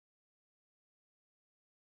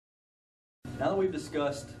Now that we've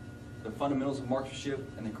discussed the fundamentals of marksmanship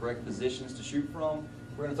and the correct positions to shoot from,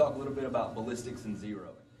 we're going to talk a little bit about ballistics and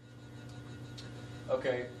zeroing.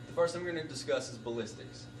 Okay, the first thing we're going to discuss is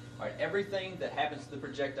ballistics. All right, everything that happens to the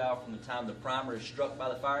projectile from the time the primer is struck by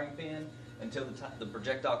the firing pin until the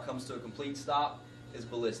projectile comes to a complete stop is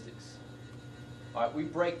ballistics. All right, we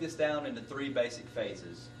break this down into three basic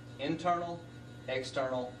phases: internal,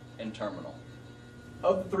 external, and terminal.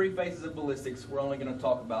 Of the three phases of ballistics, we're only going to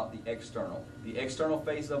talk about the external. The external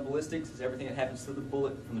phase of ballistics is everything that happens to the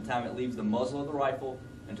bullet from the time it leaves the muzzle of the rifle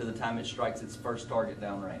until the time it strikes its first target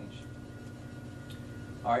downrange.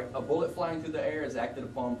 All right, a bullet flying through the air is acted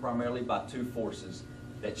upon primarily by two forces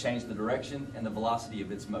that change the direction and the velocity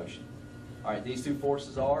of its motion. All right, these two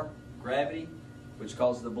forces are gravity, which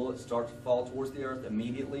causes the bullet to start to fall towards the earth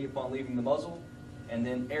immediately upon leaving the muzzle, and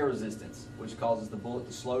then air resistance, which causes the bullet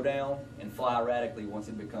to slow down and fly erratically once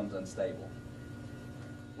it becomes unstable.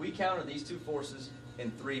 We counter these two forces in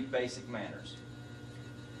three basic manners.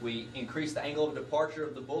 We increase the angle of departure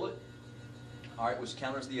of the bullet, all right, which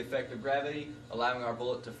counters the effect of gravity, allowing our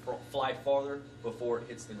bullet to fly farther before it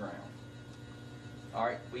hits the ground. All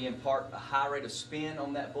right, we impart a high rate of spin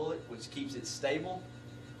on that bullet, which keeps it stable,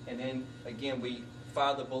 and then again we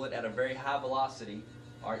fire the bullet at a very high velocity,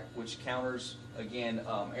 all right, which counters again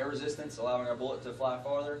air resistance, allowing our bullet to fly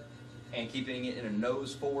farther, and keeping it in a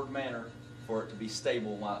nose forward manner for it to be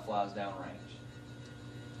stable while it flies downrange.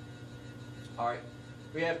 All right,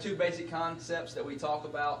 we have two basic concepts that we talk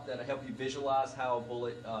about that help you visualize how a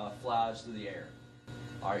bullet flies through the air.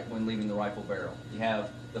 All right, when leaving the rifle barrel, you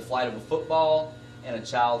have the flight of a football and a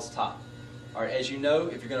child's top. All right, as you know,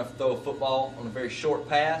 if you're going to throw a football on a very short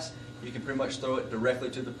pass, you can pretty much throw it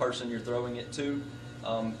directly to the person you're throwing it to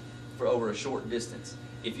for over a short distance.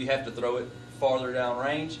 If you have to throw it farther down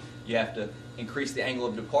range, you have to increase the angle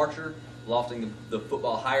of departure, lofting the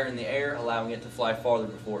football higher in the air, allowing it to fly farther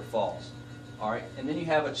before it falls. All right, and then you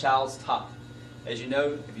have a child's top. As you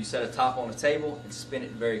know, if you set a top on a table and spin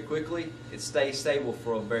it very quickly, it stays stable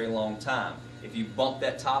for a very long time. If you bump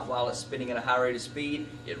that top while it's spinning at a high rate of speed,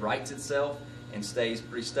 it rights itself and stays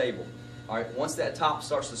pretty stable. All right, once that top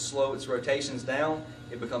starts to slow its rotations down,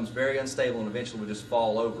 it becomes very unstable and eventually will just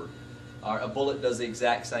fall over. All right, a bullet does the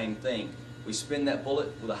exact same thing. We spin that bullet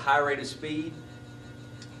with a high rate of speed,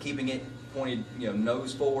 keeping it pointed,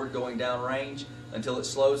 nose forward, going down range until it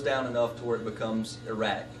slows down enough to where it becomes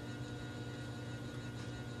erratic.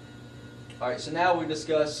 All right, so now we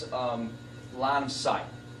discuss line of sight.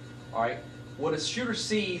 All right, what a shooter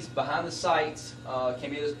sees behind the sights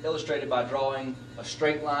can be illustrated by drawing a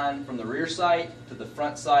straight line from the rear sight to the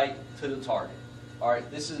front sight to the target. All right,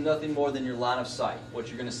 this is nothing more than your line of sight, what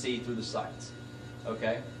you're going to see through the sights.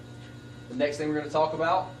 Okay. The next thing we're going to talk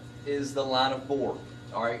about is the line of bore.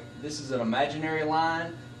 All right, this is an imaginary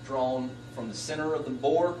line drawn from the center of the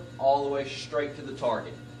bore all the way straight to the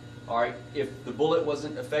target. All right, if the bullet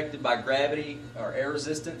wasn't affected by gravity or air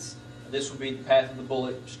resistance, this would be the path of the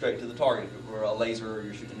bullet straight to the target if it were a laser or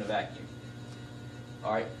you're shooting in a vacuum.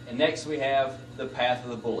 All right, and next we have the path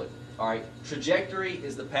of the bullet. All right, trajectory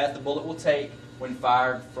is the path the bullet will take when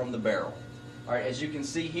fired from the barrel. All right, as you can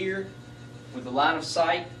see here, with the line of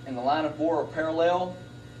sight and the line of bore are parallel,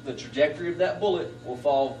 the trajectory of that bullet will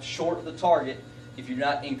fall short of the target if you do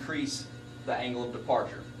not increase the angle of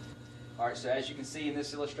departure. All right, so as you can see in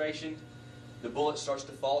this illustration, the bullet starts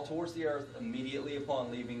to fall towards the earth immediately upon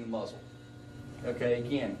leaving the muzzle. Okay,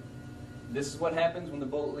 again, this is what happens when the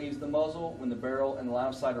bullet leaves the muzzle, when the barrel and the line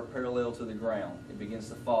of sight are parallel to the ground. It begins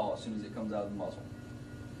to fall as soon as it comes out of the muzzle.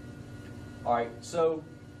 All right, so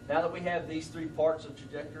now that we have these three parts of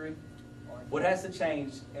trajectory, what has to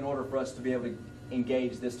change in order for us to be able to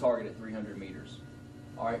engage this target at 300 meters?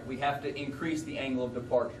 All right, we have to increase the angle of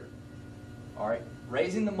departure. All right,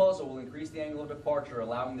 raising the muzzle will increase the angle of departure,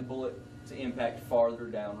 allowing the bullet to impact farther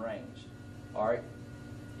down range. All right,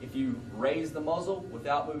 if you raise the muzzle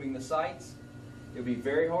without moving the sights, it would be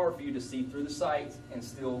very hard for you to see through the sights and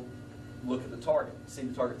still look at the target, see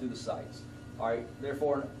the target through the sights. All right,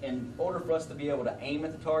 therefore, in order for us to be able to aim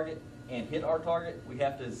at the target and hit our target, we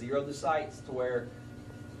have to zero the sights to where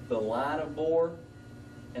the line of bore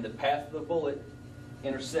and the path of the bullet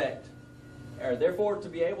intersect. Therefore, to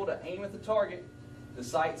be able to aim at the target, the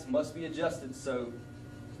sights must be adjusted so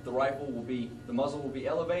the muzzle will be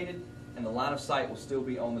elevated and the line of sight will still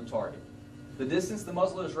be on the target. The distance the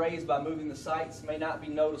muzzle is raised by moving the sights may not be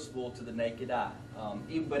noticeable to the naked eye,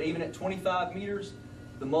 but even at 25 meters,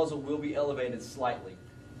 the muzzle will be elevated slightly.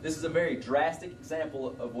 This is a very drastic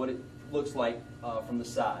example of what it looks like from the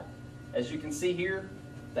side. As you can see here,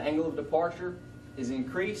 the angle of departure is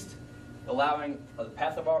increased, allowing the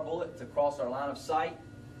path of our bullet to cross our line of sight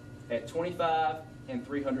at 25 and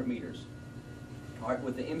 300 meters. All right,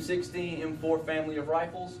 with the M16, M4 family of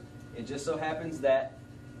rifles, it just so happens that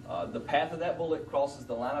the path of that bullet crosses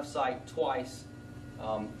the line of sight twice,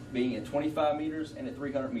 being at 25 meters and at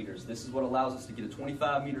 300 meters. This is what allows us to get a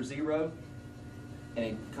 25 meter zero, and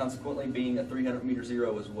it consequently being a 300 meter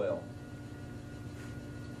zero as well.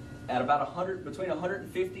 At about between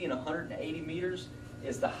 150 and 180 meters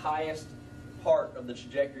is the highest part of the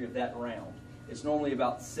trajectory of that round. It's normally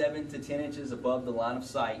about 7 to 10 inches above the line of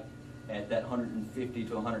sight at that 150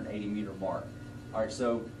 to 180 meter mark. All right,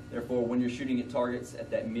 so therefore when you're shooting at targets at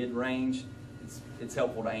that mid-range, it's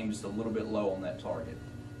helpful to aim just a little bit low on that target.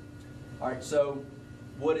 All right, so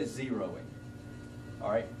what is zeroing?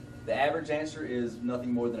 All right, the average answer is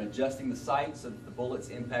nothing more than adjusting the sight so that the bullets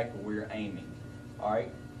impact where we're aiming. All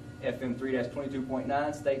right, FM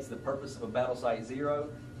 3-22.9 states the purpose of a battle sight zero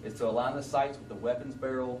is to align the sights with the weapon's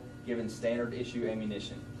barrel given standard issue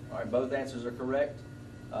ammunition. All right, both answers are correct.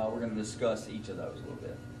 We're going to discuss each of those a little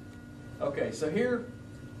bit. Okay, so here,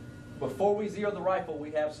 before we zero the rifle,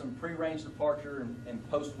 we have some pre-range departure and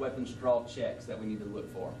post-weapons draw checks that we need to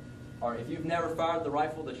look for. All right, if you've never fired the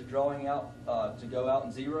rifle that you're drawing out to go out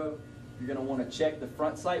and zero, you're going to want to check the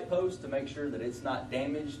front sight post to make sure that it's not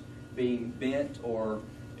damaged, being bent, or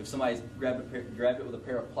if somebody's grabbed it with a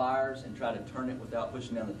pair of pliers and tried to turn it without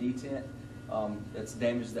pushing down the detent, that's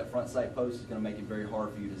damage to that front sight post is going to make it very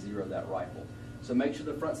hard for you to zero that rifle. So make sure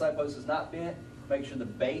the front sight post is not bent. Make sure the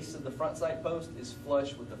base of the front sight post is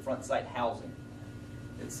flush with the front sight housing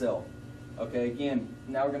itself. Okay, again,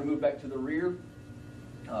 now we're going to move back to the rear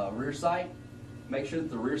sight. Make sure that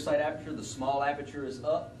the rear sight aperture, the small aperture, is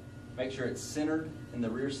up. Make sure it's centered in the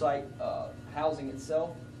rear sight housing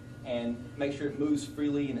itself, and make sure it moves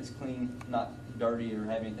freely and it's clean, not dirty or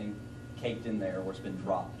have anything caked in there where it's been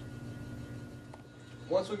dropped.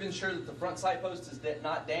 Once we've ensured that the front sight post is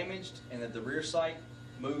not damaged and that the rear sight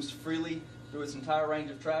moves freely through its entire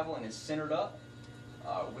range of travel and is centered up,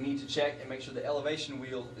 we need to check and make sure the elevation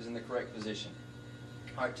wheel is in the correct position.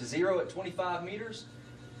 All right, to zero at 25 meters,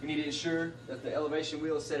 we need to ensure that the elevation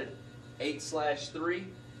wheel is set at 8/3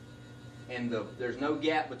 and there's no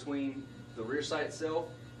gap between the rear sight itself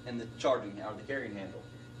and the the carrying handle.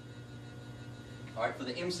 All right, for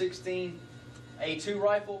the M16 A2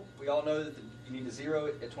 rifle, we all know that you need to zero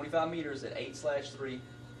it at 25 meters at 8/3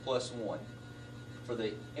 plus 1. For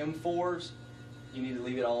the M4s, you need to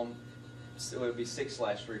leave it on, so it would be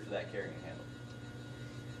 6/3 for that carrying handle.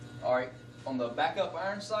 All right, on the backup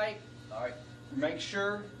iron sight, all right, make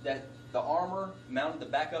sure that the armor mounted the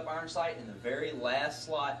backup iron sight in the very last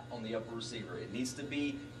slot on the upper receiver. It needs to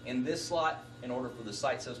be in this slot in order for the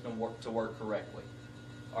sight system to work correctly.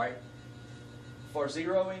 All right, for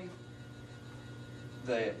zeroing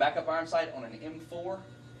the backup iron sight on an M4,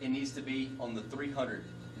 it needs to be on the 300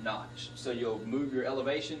 notch. So you'll move your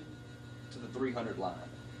elevation to the 300 line.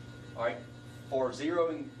 All right, for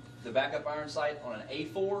zeroing the backup iron sight on an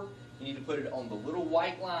A4, you need to put it on the little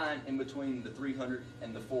white line in between the 300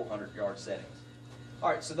 and the 400 yard settings. All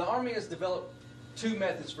right, so the Army has developed two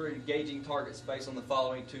methods for engaging targets based on the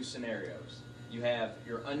following two scenarios. You have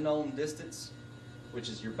your unknown distance, which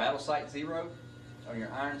is your battle sight zero, on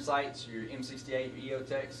your iron sights, your M68, your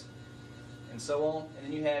EOTechs, and so on. And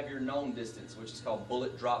then you have your known distance, which is called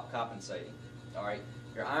bullet drop compensating. All right,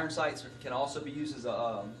 your iron sights can also be used as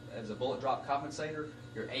a bullet drop compensator.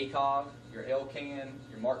 Your ACOG, your LCAN,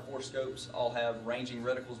 your Mark IV scopes all have ranging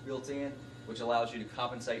reticles built in, which allows you to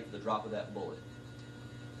compensate for the drop of that bullet.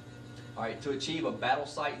 All right, to achieve a battle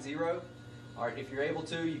sight zero, all right, if you're able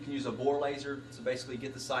to, you can use a bore laser to basically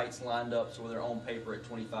get the sights lined up so they're on paper at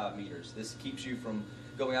 25 meters. This keeps you from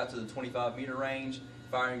going out to the 25 meter range,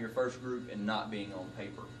 firing your first group, and not being on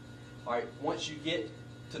paper. All right, once you get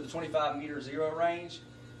to the 25 meter zero range,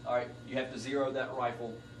 all right, you have to zero that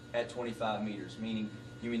rifle at 25 meters, meaning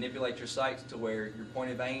you manipulate your sights to where your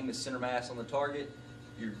point of aim is center mass on the target,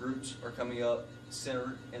 your groups are coming up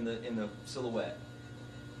centered in the silhouette.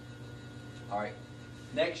 All right,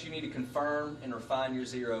 next you need to confirm and refine your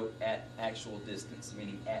zero at actual distance,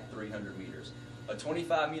 meaning at 300 meters. A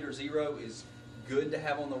 25 meter zero is good to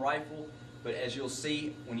have on the rifle, but as you'll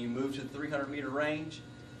see when you move to the 300 meter range,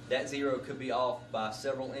 that zero could be off by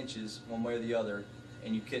several inches one way or the other,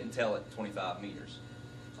 and you couldn't tell at 25 meters.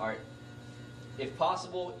 All right, if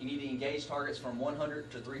possible, you need to engage targets from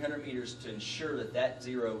 100 to 300 meters to ensure that that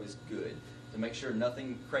zero is good, to make sure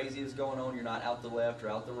nothing crazy is going on, you're not out the left or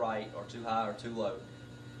out the right or too high or too low.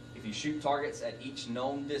 If you shoot targets at each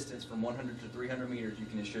known distance from 100 to 300 meters, you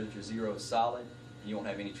can ensure that your zero is solid and you won't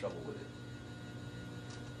have any trouble with it.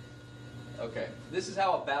 Okay, this is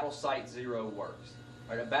how a battle sight zero works.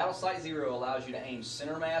 All right, a battle sight 0 allows you to aim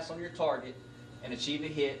center mass on your target and achieve a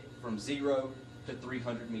hit from 0 to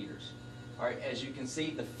 300 meters. All right, as you can see,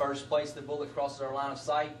 the first place the bullet crosses our line of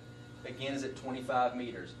sight, again, is at 25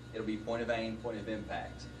 meters. It'll be point of aim, point of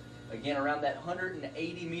impact. Again, around that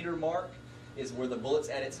 180 meter mark is where the bullet's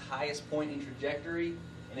at its highest point in trajectory,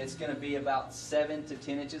 and it's going to be about 7 to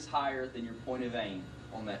 10 inches higher than your point of aim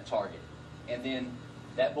on that target. And then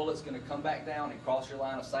that bullet's going to come back down and cross your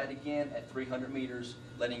line of sight again at 300 meters,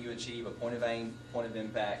 letting you achieve a point of aim, point of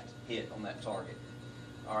impact hit on that target.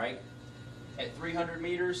 All right? At 300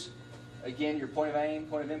 meters, again, your point of aim,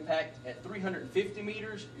 point of impact. At 350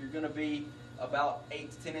 meters, you're going to be about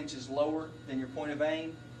 8 to 10 inches lower than your point of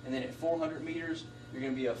aim. And then at 400 meters, you're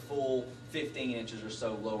going to be a full 15 inches or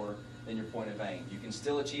so lower than your point of aim. You can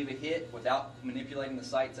still achieve a hit without manipulating the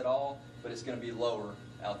sights at all, but it's going to be lower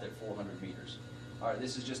out at 400 meters. All right,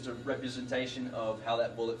 this is just a representation of how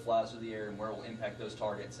that bullet flies through the air and where it will impact those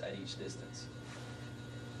targets at each distance.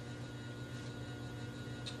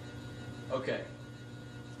 Okay,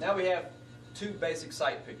 now we have two basic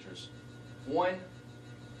sight pictures. One,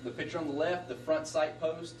 the picture on the left, the front sight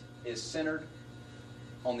post is centered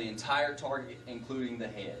on the entire target, including the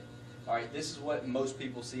head. All right, this is what most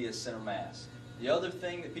people see as center mass. The other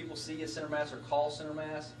thing that people see as center mass or call center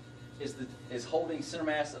mass is holding center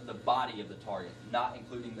mass of the body of the target, not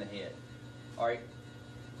including the head. All right,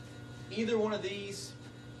 either one of these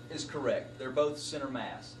is correct. They're both center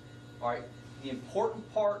mass. All right, the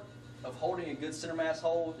important part of holding a good center mass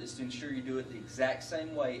hold is to ensure you do it the exact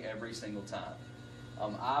same way every single time.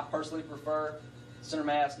 I personally prefer center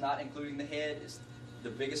mass not including the head. It's the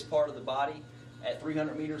biggest part of the body. At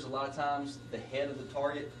 300 meters, a lot of times the head of the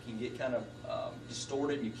target can get kind of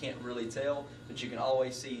distorted and you can't really tell, but you can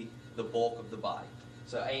always see the bulk of the body.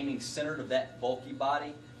 So aiming centered of that bulky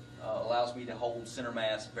body allows me to hold center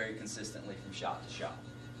mass very consistently from shot to shot.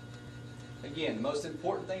 Again, the most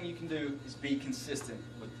important thing you can do is be consistent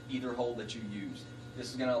with either hold that you use. This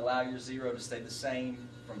is going to allow your 0 to stay the same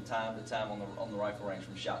from time to time on the rifle range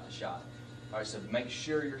from shot to shot. All right, so make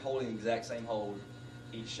sure you're holding the exact same hold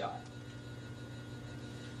each shot.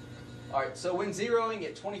 All right, so when zeroing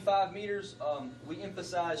at 25 meters, we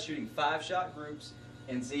emphasize shooting 5-shot groups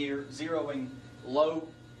and zeroing low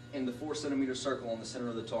in the 4-centimeter circle on the center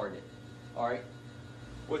of the target. All right.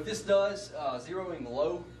 What this does, zeroing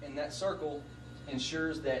low in that circle,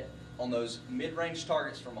 ensures that on those mid-range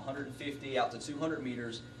targets from 150 out to 200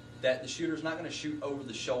 meters, that the shooter's not going to shoot over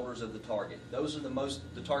the shoulders of the target. Those are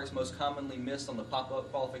the targets most commonly missed on the pop-up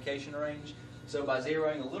qualification range. So by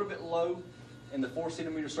zeroing a little bit low in the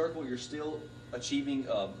 4-centimeter circle, you're still achieving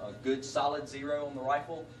a good solid 0 on the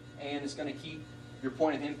rifle, and it's going to keep your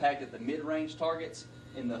point of impact at the mid-range targets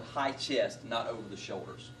in the high chest, not over the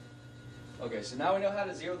shoulders. Okay, so now we know how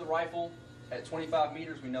to zero the rifle at 25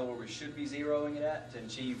 meters. We know where we should be zeroing it at to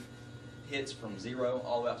achieve hits from 0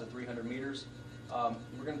 all the way up to 300 meters.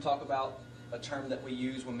 We're going to talk about a term that we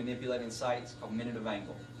use when manipulating sights called minute of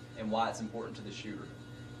angle and why it's important to the shooter.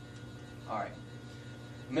 All right.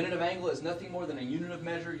 Minute of angle is nothing more than a unit of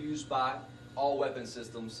measure used by all weapon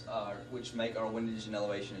systems which make our windage and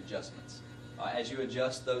elevation adjustments. As you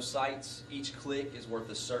adjust those sights, each click is worth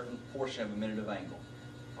a certain portion of a minute of angle.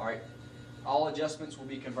 All right. All adjustments will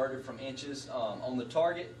be converted from inches on the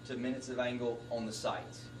target to minutes of angle on the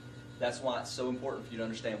sights. That's why it's so important for you to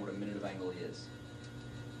understand what a minute of angle is.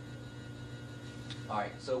 All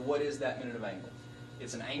right, so what is that minute of angle?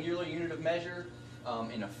 It's an angular unit of measure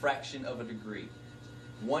in a fraction of a degree.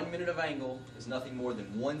 1 minute of angle is nothing more than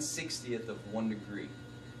 1/60th of 1 degree.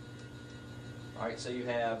 All right, so you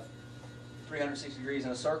have 360 degrees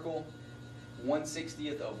in a circle.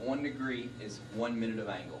 1/60th of 1 degree is 1 minute of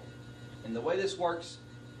angle. And the way this works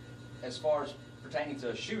as far as pertaining to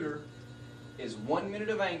a shooter is 1 minute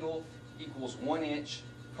of angle equals 1 inch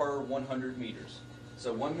per 100 meters.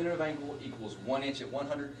 So 1 minute of angle equals 1 inch at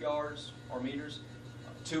 100 yards or meters,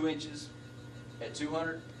 2 inches at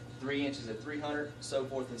 200, 3 inches at 300, so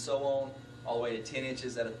forth and so on, all the way to 10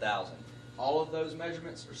 inches at 1,000. All of those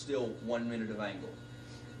measurements are still 1 minute of angle.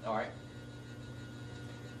 All right.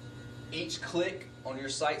 Each click on your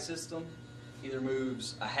sight system either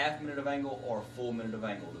moves a half minute of angle or a full minute of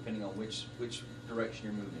angle, depending on which direction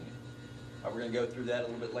you're moving in. We're going to go through that a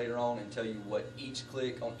little bit later on and tell you what each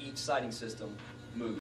click on each sighting system